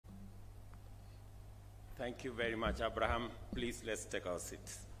Thank you very much, Abraham. Please, let's take our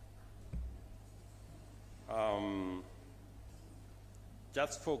seats.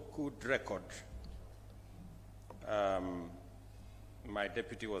 Just for good record, my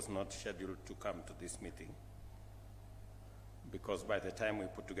deputy was not scheduled to come to this meeting because by the time we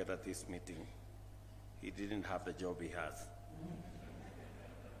put together this meeting, he didn't have the job he has.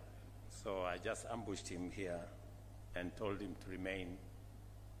 So I just ambushed him here and told him to remain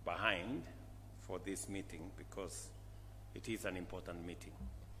behind for this meeting because it is an important meeting.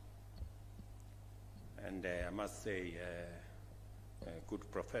 And I must say, a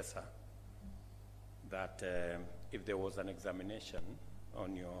good professor, that if there was an examination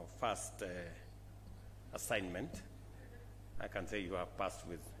on your first assignment, I can say you have passed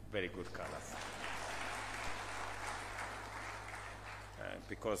with very good colors.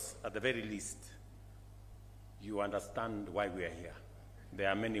 Because at the very least, you understand why we are here. There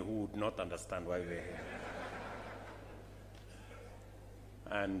are many who would not understand why we are here.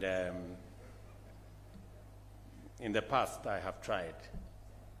 And in the past, I have tried.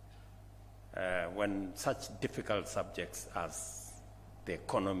 When such difficult subjects as the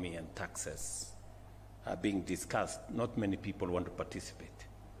economy and taxes are being discussed, not many people want to participate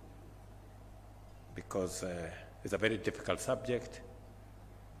because it's a very difficult subject.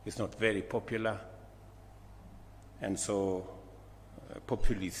 It's not very popular, and so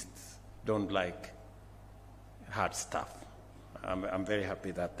populists don't like hard stuff. I'm very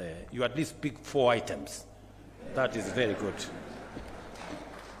happy that you at least pick 4 items. That is very good.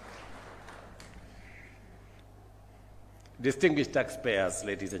 Distinguished taxpayers,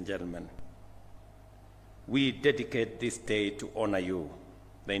 ladies and gentlemen, we dedicate this day to honor you,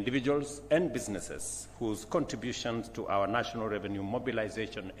 the individuals and businesses whose contributions to our national revenue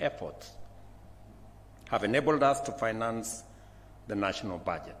mobilization efforts have enabled us to finance the national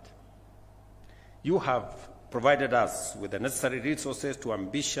budget. You have provided us with the necessary resources to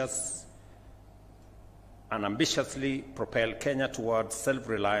ambitiously propel Kenya towards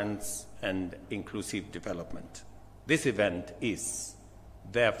self-reliance and inclusive development. This event is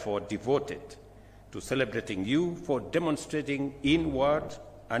therefore devoted to celebrating you for demonstrating in word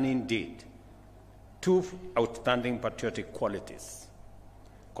and in deed 2 outstanding patriotic qualities: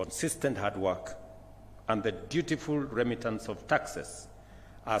 consistent hard work and the dutiful remittance of taxes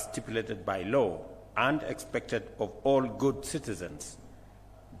as stipulated by law and expected of all good citizens,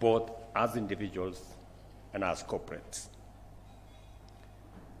 both as individuals and as corporates.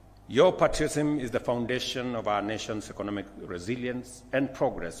 Your patriotism is the foundation of our nation's economic resilience and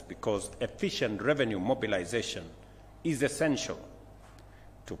progress because efficient revenue mobilization is essential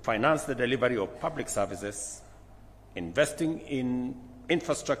to finance the delivery of public services, investing in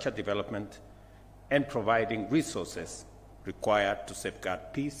infrastructure development, and providing resources required to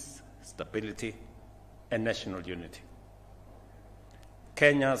safeguard peace, stability, and national unity.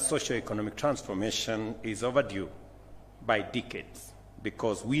 Kenya's socio-economic transformation is overdue by decades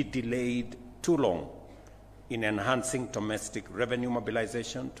because we delayed too long in enhancing domestic revenue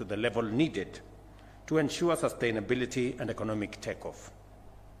mobilization to the level needed to ensure sustainability and economic takeoff.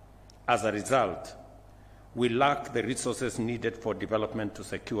 As a result, we lack the resources needed for development to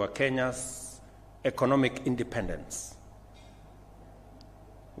secure Kenya's economic independence.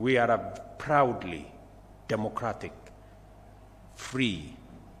 We are a proudly democratic, free,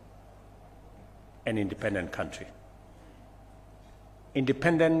 and independent country.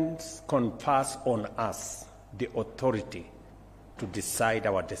 Independence confers on us the authority to decide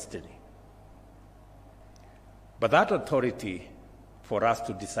our destiny. But that authority for us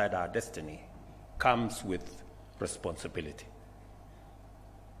to decide our destiny comes with responsibility.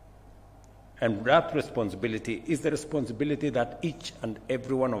 And that responsibility is the responsibility that each and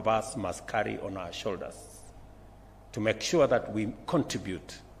every one of us must carry on our shoulders to make sure that we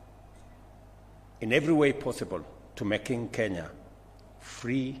contribute in every way possible to making Kenya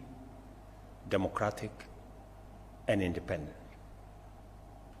free, democratic, and independent.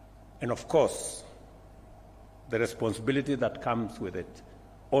 And of course, the responsibility that comes with it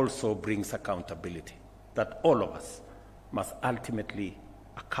also brings accountability, that all of us must ultimately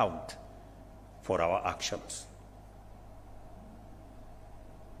account for our actions.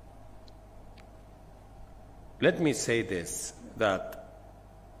 Let me say this, that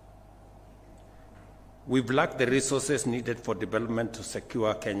we've lacked the resources needed for development to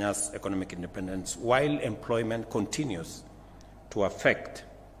secure Kenya's economic independence while employment continues to affect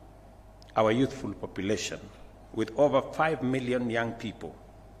our youthful population, with over 5 million young people,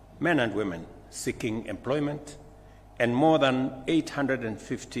 men and women, seeking employment and more than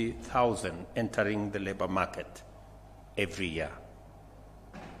 850,000 entering the labor market every year.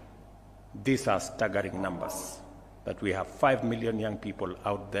 these are staggering numbers, that we have 5 million young people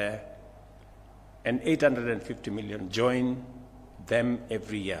out there and 850 million join them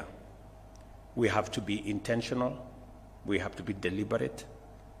every year. We have to be intentional, we have to be deliberate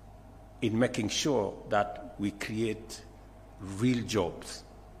in making sure that we create real jobs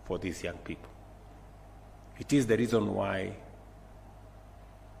for these young people. It is the reason why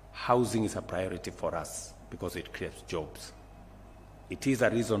housing is a priority for us, because it creates jobs. It is a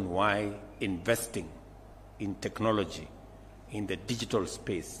reason why investing in technology, in the digital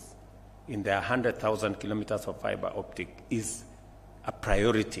space, in the 100,000 kilometers of fiber optic is a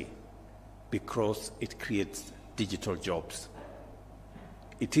priority, because it creates digital jobs.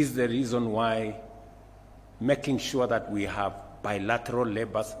 It is the reason why making sure that we have bilateral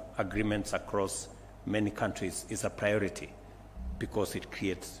labor agreements across many countries is a priority, because it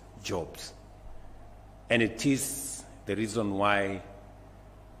creates jobs. And it is the reason why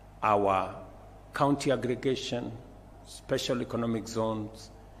our county aggregation, special economic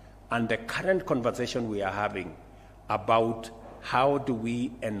zones, and the current conversation we are having about how do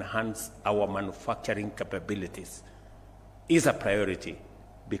we enhance our manufacturing capabilities is a priority,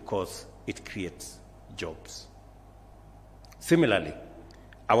 because it creates jobs. Similarly,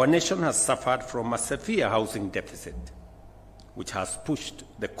 our nation has suffered from a severe housing deficit, which has pushed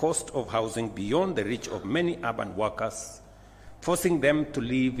the cost of housing beyond the reach of many urban workers, forcing them to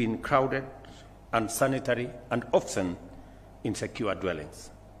live in crowded, unsanitary, and often insecure dwellings.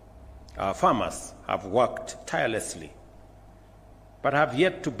 Our farmers have worked tirelessly, but have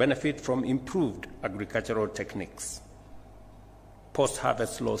yet to benefit from improved agricultural techniques,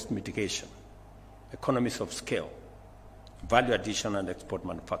 post-harvest loss mitigation, economies of scale, value addition, and export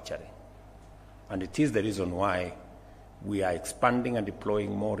manufacturing. And it is the reason why we are expanding and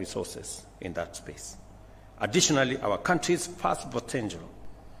deploying more resources in that space. Additionally, our country's vast potential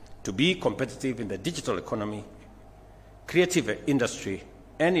to be competitive in the digital economy, creative industry,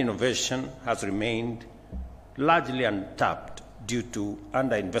 and innovation has remained largely untapped due to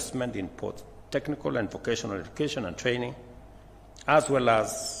underinvestment in both technical and vocational education and training, as well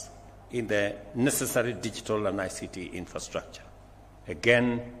as in the necessary digital and ICT infrastructure.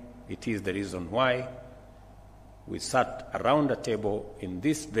 Again, it is the reason why we sat around a table in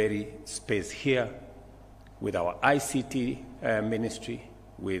this very space here with our ICT ministry,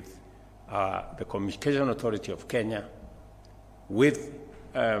 with the Communication Authority of Kenya, with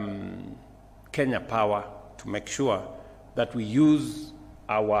Kenya Power, to make sure that we use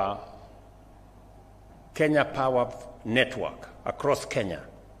our Kenya Power network across Kenya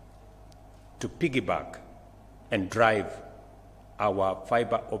to piggyback and drive our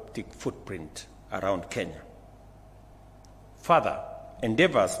fiber optic footprint around Kenya. Further,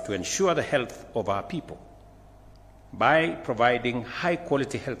 endeavors to ensure the health of our people by providing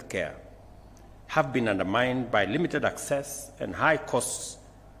high-quality health care have been undermined by limited access and high costs,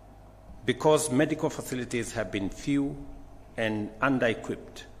 because medical facilities have been few and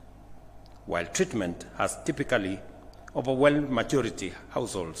under-equipped, while treatment has typically overwhelmed majority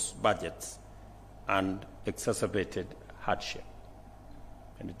households' budgets and exacerbated hardship.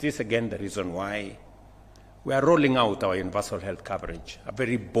 And it is again the reason why we are rolling out our universal health coverage, a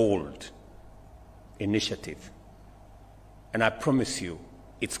very bold initiative. And I promise you,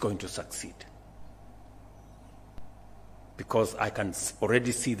 it's going to succeed, because I can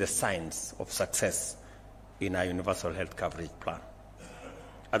already see the signs of success in our universal health coverage plan.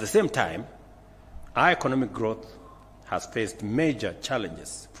 At the same time, our economic growth has faced major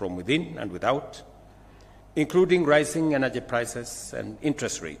challenges from within and without, including rising energy prices and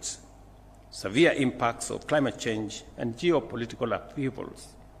interest rates, severe impacts of climate change, and geopolitical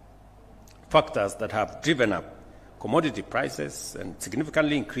upheavals, factors that have driven up commodity prices and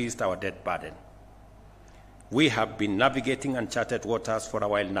significantly increased our debt burden. We have been navigating uncharted waters for a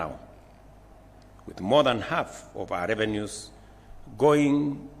while now, with more than half of our revenues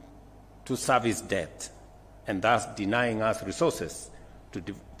going to service debt, and thus denying us resources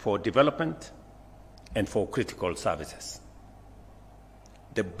for development and for critical services.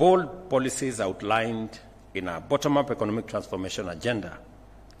 The bold policies outlined in our bottom-up economic transformation agenda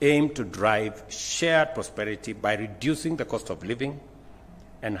aim to drive shared prosperity by reducing the cost of living,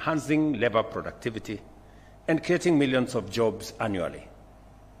 enhancing labor productivity, and creating millions of jobs annually.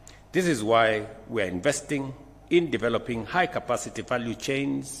 This is why we are investing in developing high-capacity value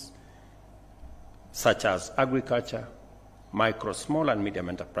chains such as agriculture, micro, small, and medium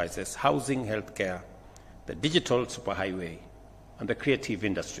enterprises, housing, healthcare, the digital superhighway, and the creative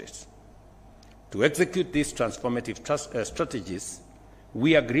industries. To execute these transformative strategies,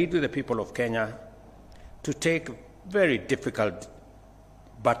 we agreed with the people of Kenya to take very difficult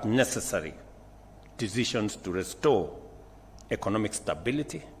but necessary decisions to restore economic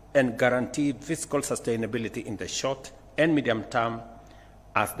stability and guarantee fiscal sustainability in the short and medium term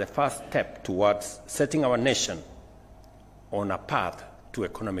as the first step towards setting our nation on a path to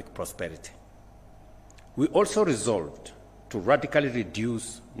economic prosperity. We also resolved to radically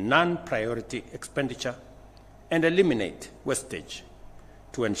reduce non-priority expenditure and eliminate wastage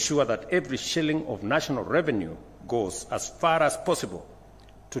to ensure that every shilling of national revenue goes as far as possible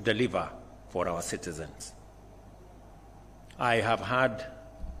to deliver for our citizens. I have had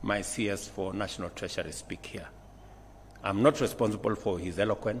my CS for National Treasury speak here. I'm not responsible for his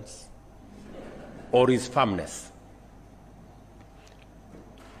eloquence or his firmness.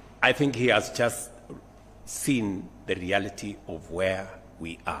 I think he has just seen the reality of where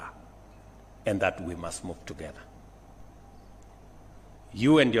we are and that we must move together.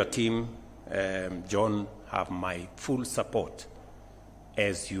 You and your team, John, have my full support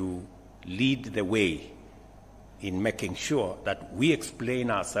as you lead the way in making sure that we explain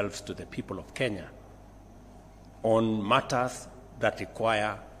ourselves to the people of Kenya on matters that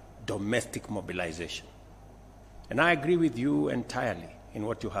require domestic mobilization. And I agree with you entirely in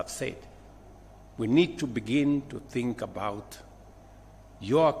what you have said. We need to begin to think about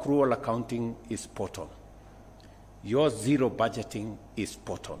your accrual accounting is spot on. Your zero budgeting is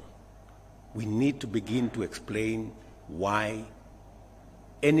spot on. We need to begin to explain why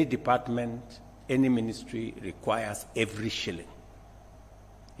any department, any ministry requires every shilling.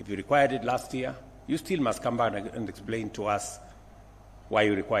 If you required it last year, you still must come back and explain to us why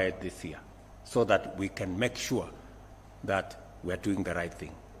you require it this year, so that we can make sure that we are doing the right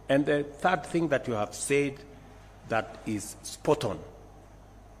thing. And the third thing that you have said that is spot on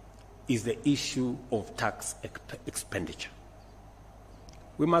is the issue of tax expenditure.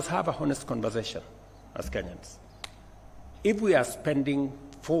 We must have a honest conversation as Kenyans. If we are spending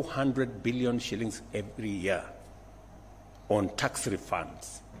 400 billion shillings every year on tax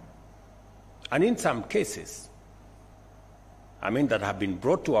refunds, and in some cases, that have been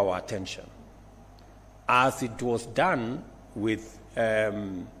brought to our attention, as it was done with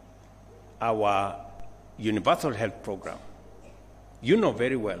our universal health program, you know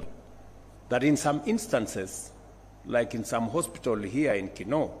very well that in some instances, like in some hospital here in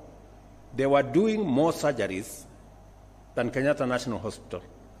Kino, they were doing more surgeries than Kenyatta National Hospital.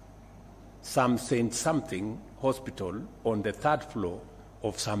 Some Saint something hospital on the third floor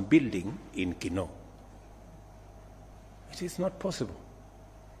of some building in Kino. It is not possible.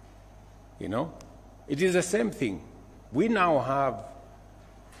 It is the same thing. We now have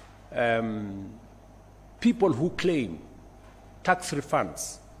people who claim tax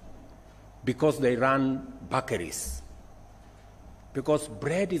refunds because they run bakeries. Because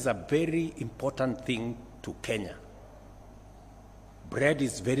bread is a very important thing to Kenya. Bread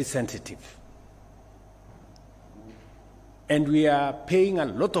is very sensitive. And we are paying a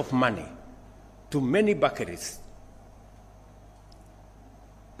lot of money to many bakeries.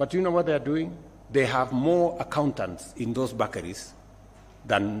 But you know what they are doing? They have more accountants in those bakeries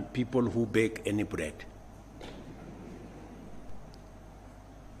than people who bake any bread.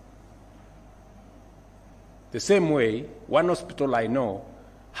 The same way, one hospital I know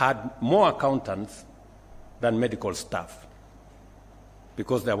had more accountants than medical staff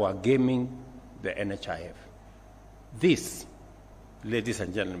because they were gaming the NHIF. This, ladies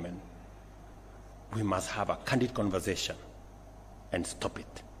and gentlemen, we must have a candid conversation and stop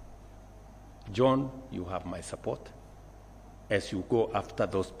it. John, you have my support as you go after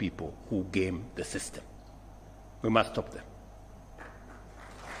those people who game the system. We must stop them.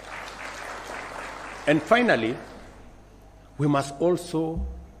 And finally, we must also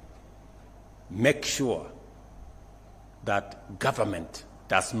make sure that government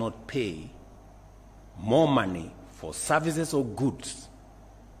does not pay more money for services or goods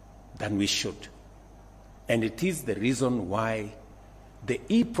than we should. And it is the reason why the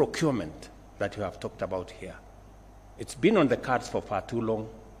e-procurement that you have talked about here, it's been on the cards for far too long.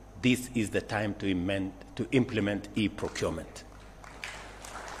 This is the time to implement e-procurement.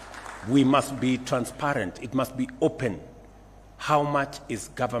 We must be transparent. It must be open. How much is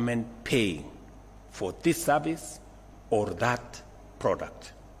government paying for this service or that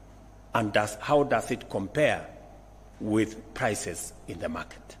product? And how does it compare with prices in the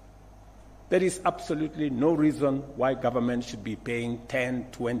market? There is absolutely no reason why government should be paying 10,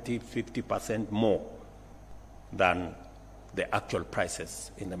 20, 50% more than the actual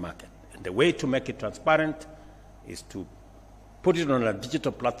prices in the market. And the way to make it transparent is to put it on a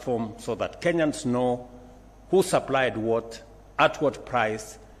digital platform so that Kenyans know who supplied what, at what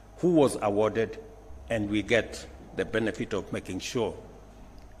price, who was awarded, and we get the benefit of making sure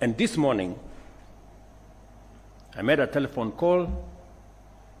And this morning, I made a telephone call,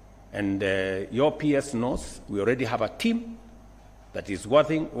 and your PS knows we already have a team that is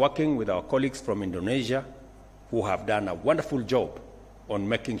working with our colleagues from Indonesia who have done a wonderful job on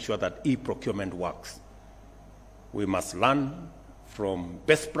making sure that e-procurement works. We must learn from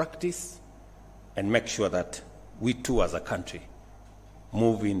best practice and make sure that we too as a country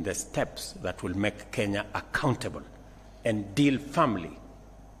move in the steps that will make Kenya accountable and deal firmly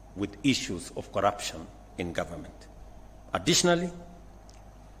with issues of corruption in government. Additionally,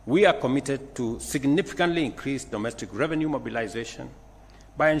 we are committed to significantly increase domestic revenue mobilization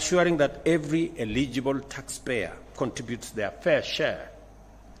by ensuring that every eligible taxpayer contributes their fair share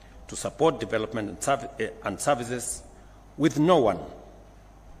to support development and services, with no one,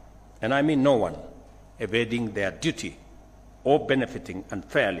 and I mean no one, evading their duty or benefiting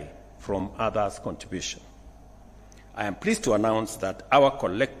unfairly from others' contribution. I am pleased to announce that our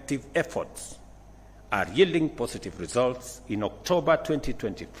collective efforts are yielding positive results. In October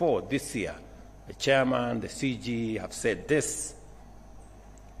 2024, this year, the chairman, the CG have said this: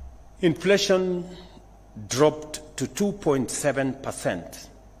 inflation dropped to 2.7%,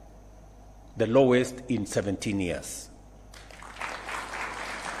 the lowest in 17 years.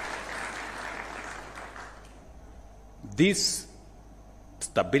 This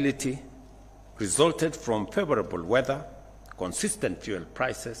stability resulted from favorable weather, consistent fuel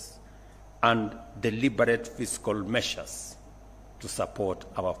prices, and deliberate fiscal measures to support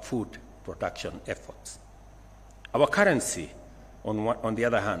our food production efforts. Our currency, on the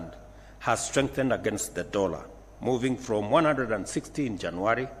other hand, has strengthened against the dollar, moving from 160 in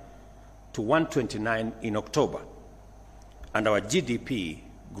January to 129 in October. And our GDP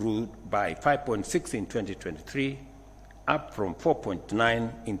grew by 5.6 in 2023, up from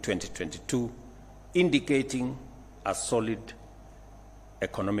 4.9 in 2022, indicating a solid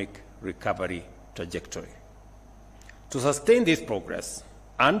economic recovery trajectory. To sustain this progress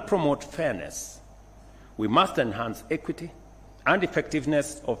and promote fairness, we must enhance equity and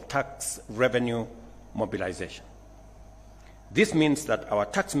effectiveness of tax revenue mobilization. This means that our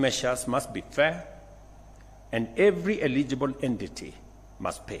tax measures must be fair and every eligible entity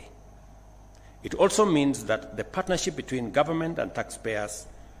must pay. It also means that the partnership between government and taxpayers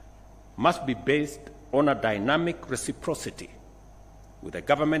must be based on a dynamic reciprocity, with the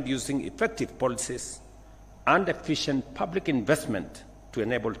government using effective policies and efficient public investment to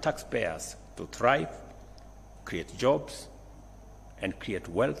enable taxpayers to thrive, create jobs, and create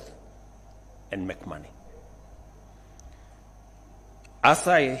wealth and make money. As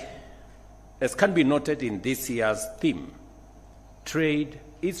can be noted in this year's theme, trade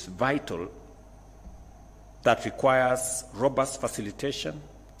is vital, that requires robust facilitation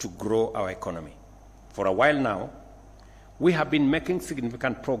to grow our economy. For a while now, we have been making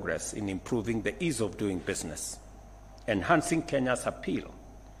significant progress in improving the ease of doing business, enhancing Kenya's appeal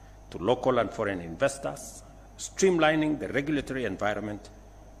to local and foreign investors, streamlining the regulatory environment,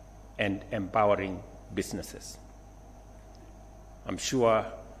 and empowering businesses. I'm sure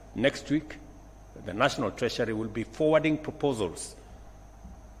next week the National Treasury will be forwarding proposals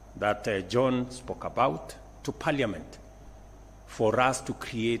that John spoke about to Parliament for us to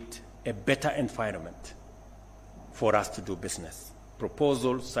create a better environment for us to do business.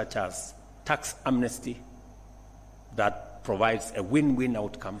 Proposals such as tax amnesty that provides a win-win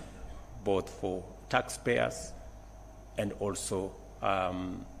outcome both for taxpayers and also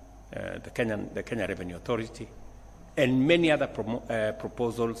the Kenya Revenue Authority, and many other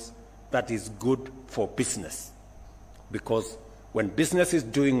proposals that is good for business. Because when business is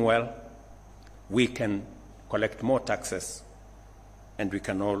doing well, we can collect more taxes and we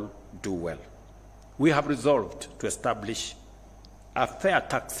can all do well. We have resolved to establish a fair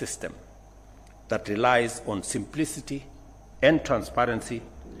tax system that relies on simplicity and transparency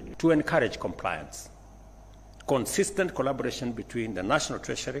to encourage compliance. Consistent collaboration between the National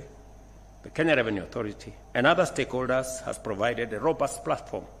Treasury, the Kenya Revenue Authority, and other stakeholders has provided a robust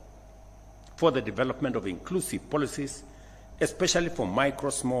platform for the development of inclusive policies, especially for micro,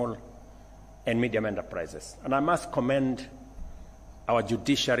 small, and medium enterprises. And I must commend our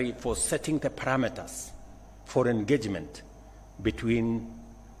judiciary for setting the parameters for engagement between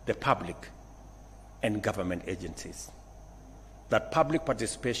the public and government agencies. That public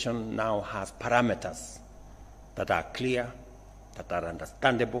participation now has parameters that are clear, that are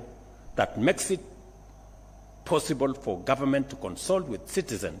understandable, that makes it possible for government to consult with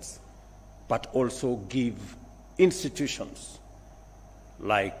citizens, but also give institutions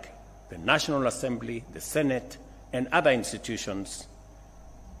like the National Assembly, the Senate, and other institutions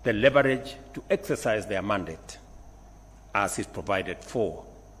the leverage to exercise their mandate as is provided for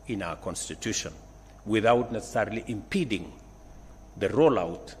in our constitution without necessarily impeding the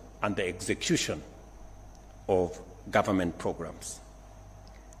rollout and the execution of government programs.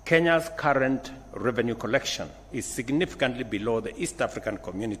 Kenya's current revenue collection is significantly below the East African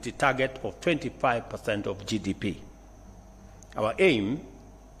Community target of 25% of GDP. Our aim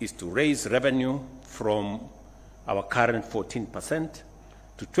is to raise revenue from our current 14%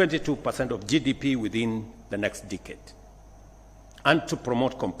 to 22% of GDP within the next decade, and to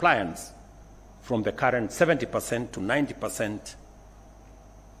promote compliance from the current 70% to 90%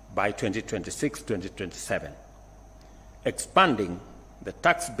 by 2026-2027, expanding the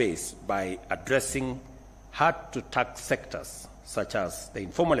tax base by addressing hard-to-tax sectors such as the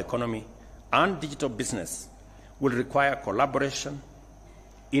informal economy and digital business will require collaboration,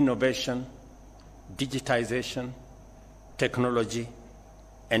 innovation, digitization, technology,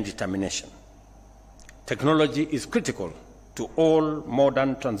 and determination. Technology is critical to all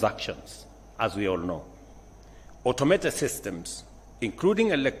modern transactions, as we all know. Automated systems, including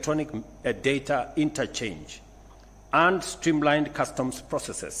electronic data interchange and streamlined customs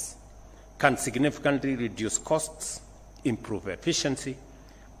processes, can significantly reduce costs, improve efficiency,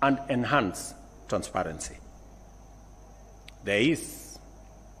 and enhance transparency. There is,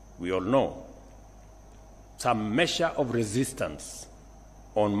 we all know, some measure of resistance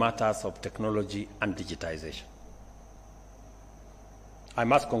on matters of technology and digitization. I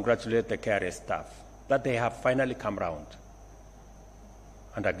must congratulate the KRA staff that they have finally come round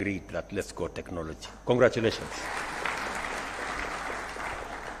and agreed that let's go technology. Congratulations.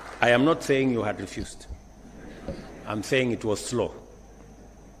 I am not saying you had refused. I'm saying it was slow.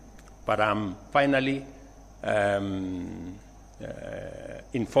 But I'm finally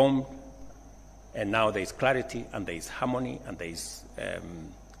informed, and now there is clarity, and there is harmony, and there is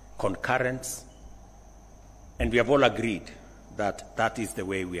concurrence, and we have all agreed that that is the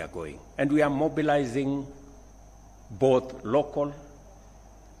way we are going. And we are mobilizing both local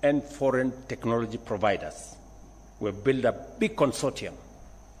and foreign technology providers. We've built a big consortium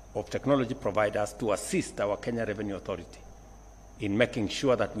of technology providers to assist our Kenya Revenue Authority in making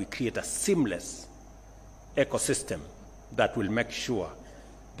sure that we create a seamless ecosystem that will make sure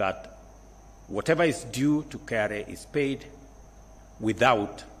that whatever is due to KRA is paid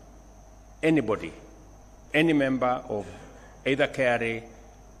without anybody, any member of either KRA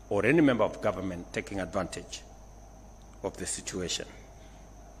or any member of government taking advantage of the situation.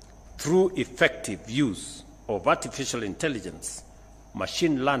 Through effective use of artificial intelligence,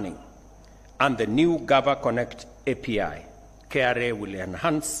 machine learning, and the new Gava Connect API, KRA will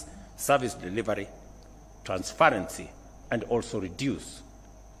enhance service delivery, transparency, and also reduce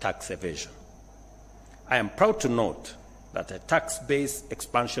tax evasion. I am proud to note that a tax-based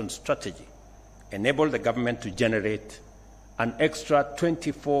expansion strategy enabled the government to generate an extra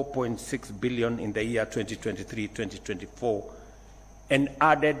 24.6 billion in the year 2023-2024 and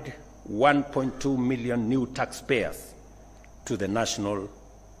added 1.2 million new taxpayers to the national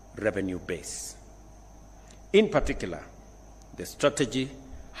revenue base. In particular, the strategy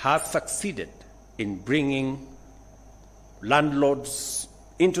has succeeded in bringing landlords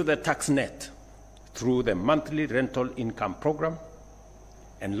into the tax net through the monthly rental income program,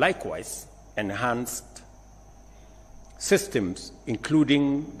 and likewise enhanced systems,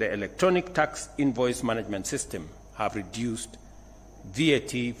 including the electronic tax invoice management system, have reduced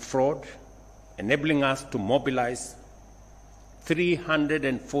VAT fraud, enabling us to mobilize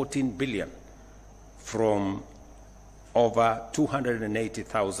 314 billion from over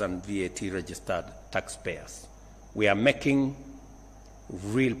 280,000 VAT registered taxpayers. We are making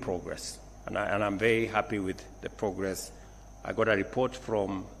real progress, and I'm very happy with the progress. I got a report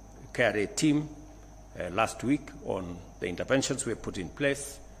from the KRA team last week on the interventions we have put in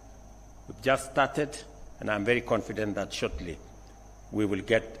place. We've just started, and I'm very confident that shortly we will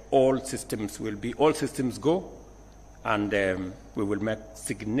get all systems go, and we will make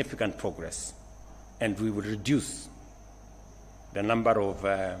significant progress, and we will reduce the number of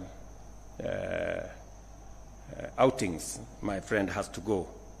outings my friend has to go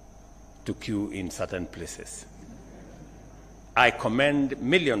to queue in certain places. I commend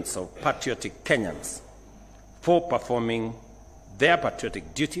millions of patriotic Kenyans for performing their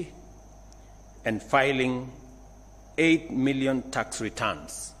patriotic duty and filing 8 million tax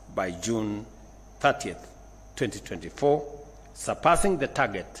returns by June 30th, 2024, surpassing the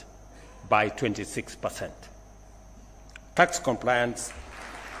target by 26%. Tax compliance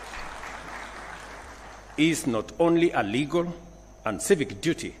is not only a legal and civic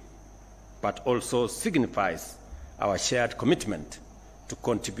duty, but also signifies our shared commitment to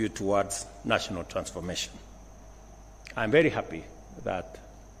contribute towards national transformation. I'm very happy that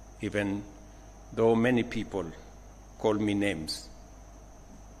even though many people call me names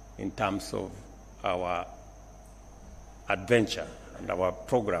in terms of our adventure and our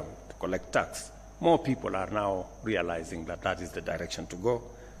program to collect tax. More people are now realizing that that is the direction to go.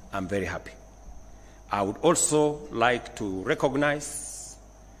 I'm very happy. I would also like to recognize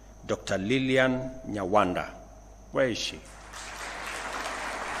Dr. Lillian Nyawanda. Where is she?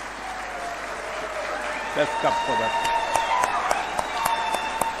 Let's clap for that.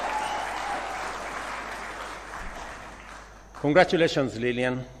 Congratulations,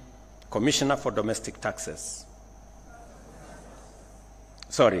 Lillian, Commissioner for Domestic Taxes.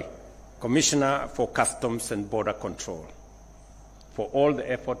 Sorry, Commissioner for Customs and Border Control, for all the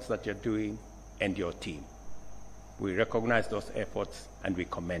efforts that you're doing and your team. We recognize those efforts and we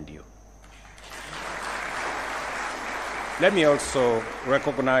commend you. Let me also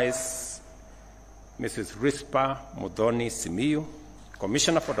recognize Mrs. Rispa Mudhoni Simiyu,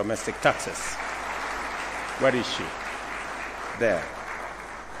 Commissioner for Domestic Taxes. Where is she? There.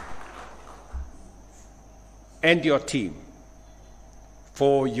 And your team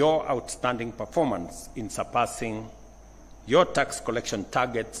for your outstanding performance in surpassing your tax collection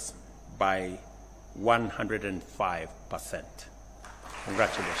targets by 105%.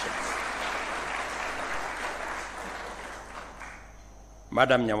 Congratulations.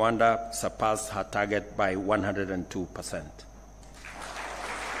 Madam Nyawanda surpassed her target by 102%.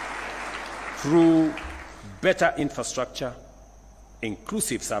 Through better infrastructure,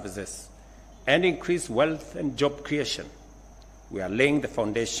 inclusive services, and increased wealth and job creation, we are laying the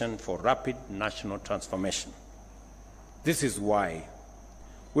foundation for rapid national transformation. This is why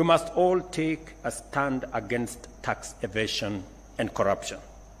we must all take a stand against tax evasion and corruption,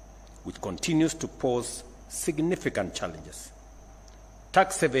 which continues to pose significant challenges.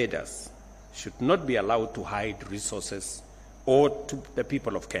 Tax evaders should not be allowed to hide resources owed to the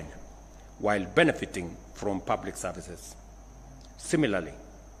people of Kenya while benefiting from public services. Similarly,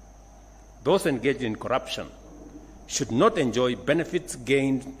 those engaged in corruption should not enjoy benefits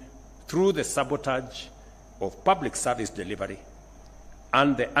gained through the sabotage of public service delivery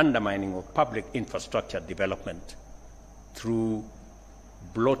and the undermining of public infrastructure development through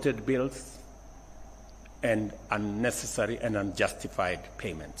bloated bills and unnecessary and unjustified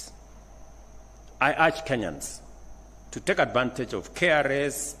payments. I urge Kenyans to take advantage of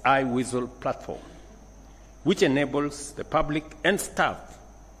KRA's iWhistle platform, which enables the public and staff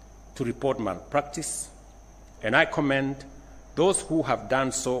to report malpractice, and I commend those who have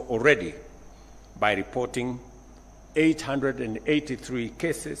done so already by reporting 883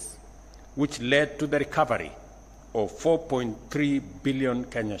 cases, which led to the recovery of 4.3 billion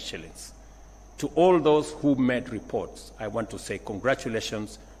Kenya shillings. To all those who made reports, I want to say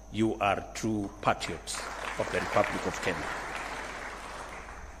congratulations, you are true patriots of the Republic of Kenya.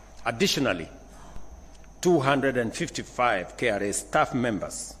 Additionally, 255 KRA staff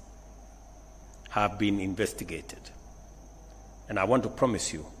members have been investigated. And I want to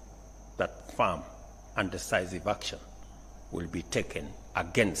promise you that firm and decisive action will be taken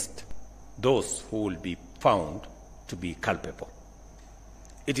against those who will be found to be culpable.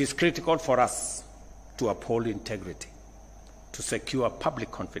 It is critical for us to uphold integrity, to secure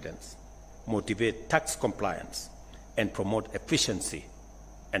public confidence, motivate tax compliance, and promote efficiency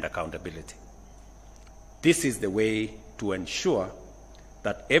and accountability. This is the way to ensure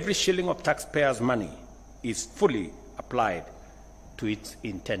that every shilling of taxpayers' money is fully applied to its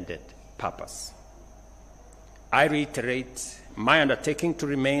intended purpose. I reiterate my undertaking to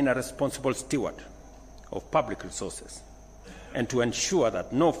remain a responsible steward of public resources and to ensure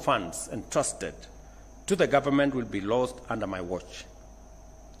that no funds entrusted to the government will be lost under my watch.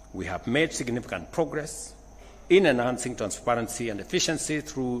 We have made significant progress in enhancing transparency and efficiency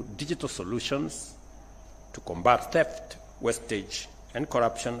through digital solutions to combat theft, wastage, and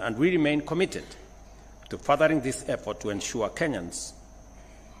corruption, and we remain committed to furthering this effort to assure Kenyans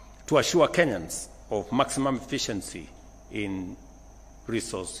of maximum efficiency in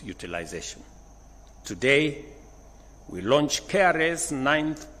resource utilization. Today, we launch KRA's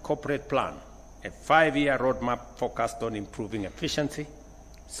 9th corporate plan, a 5-year roadmap focused on improving efficiency,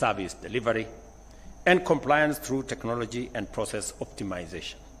 service delivery, and compliance through technology and process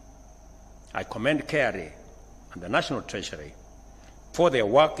optimization. I commend KRA and the National Treasury for their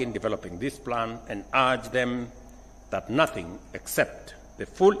work in developing this plan and urge them that nothing except the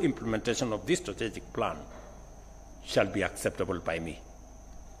full implementation of this strategic plan shall be acceptable by me.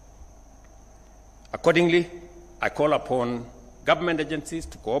 Accordingly, I call upon government agencies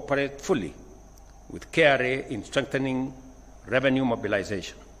to cooperate fully with KRA in strengthening revenue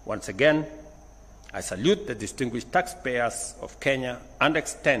mobilization. Once again, I salute the distinguished taxpayers of Kenya and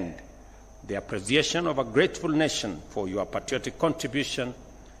extend the appreciation of a grateful nation for your patriotic contribution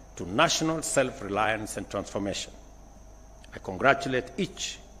to national self-reliance and transformation. I congratulate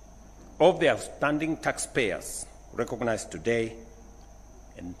each of the outstanding taxpayers recognized today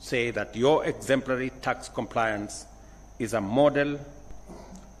and say that your exemplary tax compliance is a model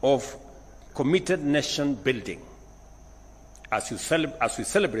of committed nation building. As we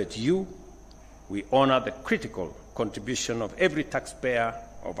celebrate you, we honor the critical contribution of every taxpayer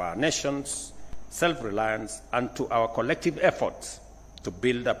of our nation's self-reliance and to our collective efforts to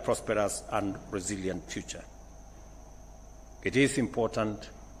build a prosperous and resilient future. It is important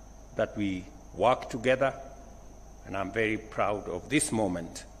that we work together, and I'm very proud of this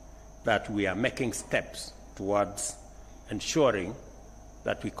moment that we are making steps towards ensuring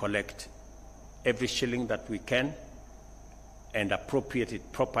that we collect every shilling that we can and appropriate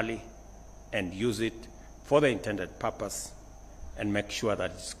it properly and use it for the intended purpose and make sure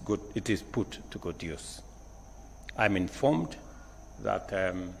that it is put to good use. I'm informed that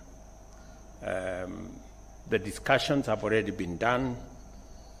the discussions have already been done.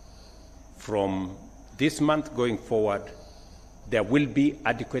 From this month going forward, there will be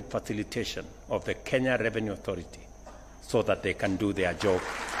adequate facilitation of the Kenya Revenue Authority so that they can do their job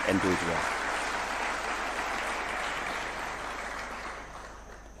and do it well.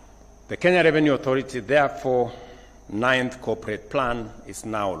 The Kenya Revenue Authority, therefore, 9th corporate plan is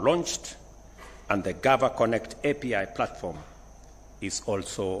now launched, and the Gava Connect API platform is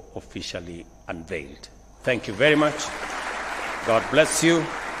also officially unveiled. Thank you very much. God bless you,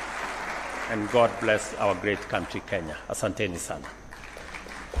 and God bless our great country, Kenya. Asanteni sana.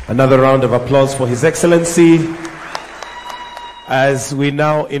 Another round of applause for His Excellency. As we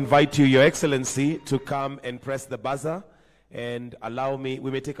now invite you, Your Excellency, to come and press the buzzer and allow me,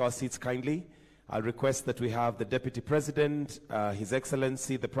 we may take our seats kindly. I'll request that we have the Deputy President, His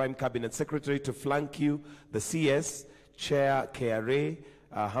Excellency, the Prime Cabinet Secretary to flank you, the CS, Chair KRA,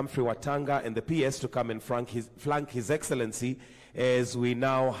 Humphrey Watanga, and the PS to come and flank His Excellency as we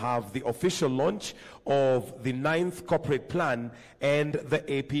now have the official launch of the 9th corporate plan and the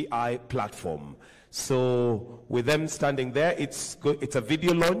API platform. So with them standing there, it's a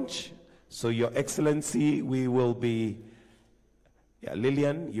video launch. So Your Excellency, we will be,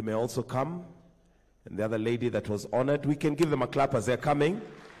 Lillian, you may also come. And the other lady that was honored, we can give them a clap as they're coming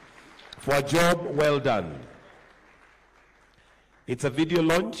for a job well done. It's a video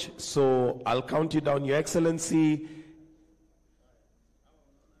launch, so I'll count you down, Your Excellency.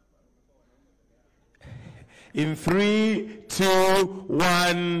 In 3, 2,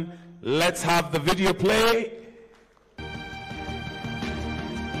 1, let's have the video play.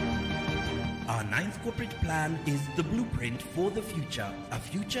 Our 9th corporate plan is the blueprint for the future. A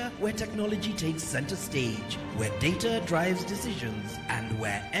future where technology takes center stage, where data drives decisions, and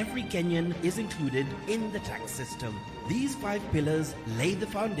where every Kenyan is included in the tax system. These 5 pillars lay the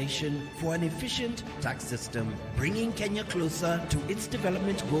foundation for an efficient tax system, bringing Kenya closer to its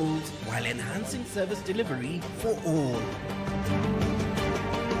development goals while enhancing service delivery for all.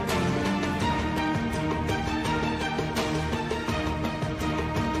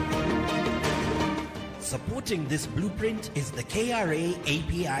 Supporting this blueprint is the KRA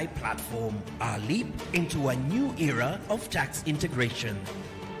API platform, our leap into a new era of tax integration.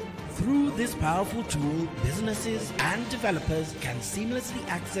 Through this powerful tool, businesses and developers can seamlessly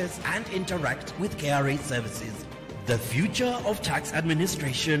access and interact with KRA services. The future of tax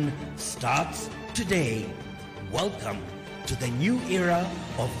administration starts today. Welcome to the new era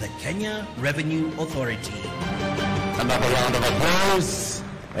of the Kenya Revenue Authority. Another round of applause.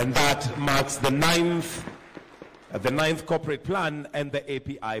 And that marks the 9th corporate plan and the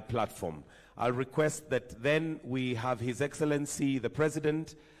API platform. I'll request that then we have His Excellency, the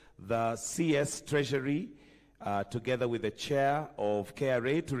President, the CS Treasury, together with the Chair of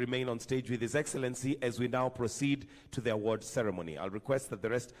KRA to remain on stage with His Excellency as we now proceed to the award ceremony. I'll request that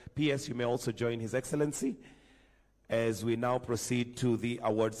the rest, PS, you may also join His Excellency as we now proceed to the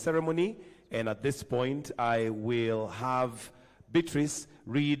award ceremony. And at this point, I will have Beatrice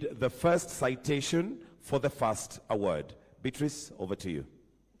read the first citation for the first award. Beatrice, over to you.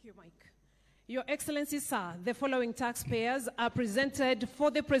 Thank you, Mike. Your Excellency, sir, the following taxpayers are presented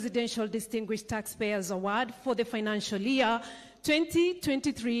for the Presidential Distinguished Taxpayers Award for the financial year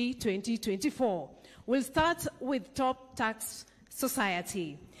 2023-2024. We'll start with top tax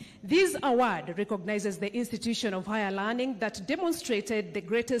Society. This award recognizes the institution of higher learning that demonstrated the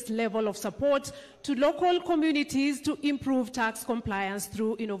greatest level of support to local communities to improve tax compliance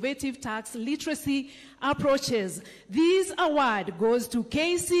through innovative tax literacy approaches. This award goes to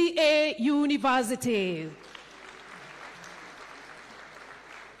KCA University.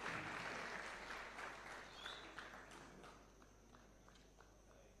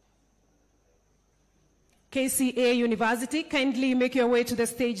 KCA University, kindly make your way to the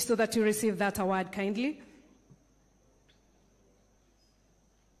stage so that you receive that award kindly.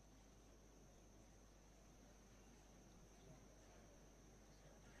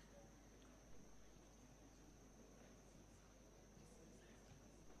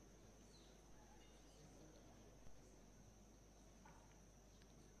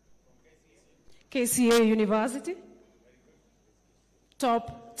 KCA University,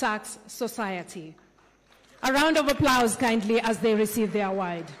 Top Tax Society. A round of applause kindly as they receive the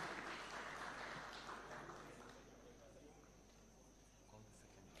award.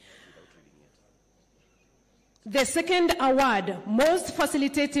 The second award, Most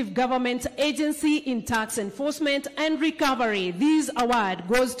Facilitative Government Agency in Tax Enforcement and Recovery. This award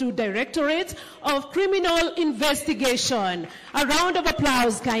goes to Directorate of Criminal Investigation. A round of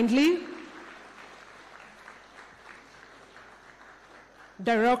applause kindly.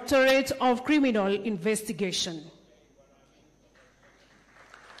 Directorate of Criminal Investigation.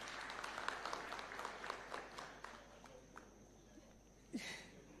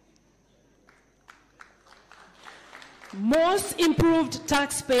 Most Improved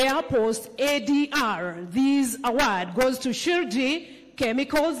Taxpayer Post ADR. This award goes to Shirji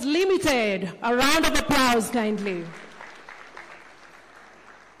Chemicals Limited. A round of applause kindly.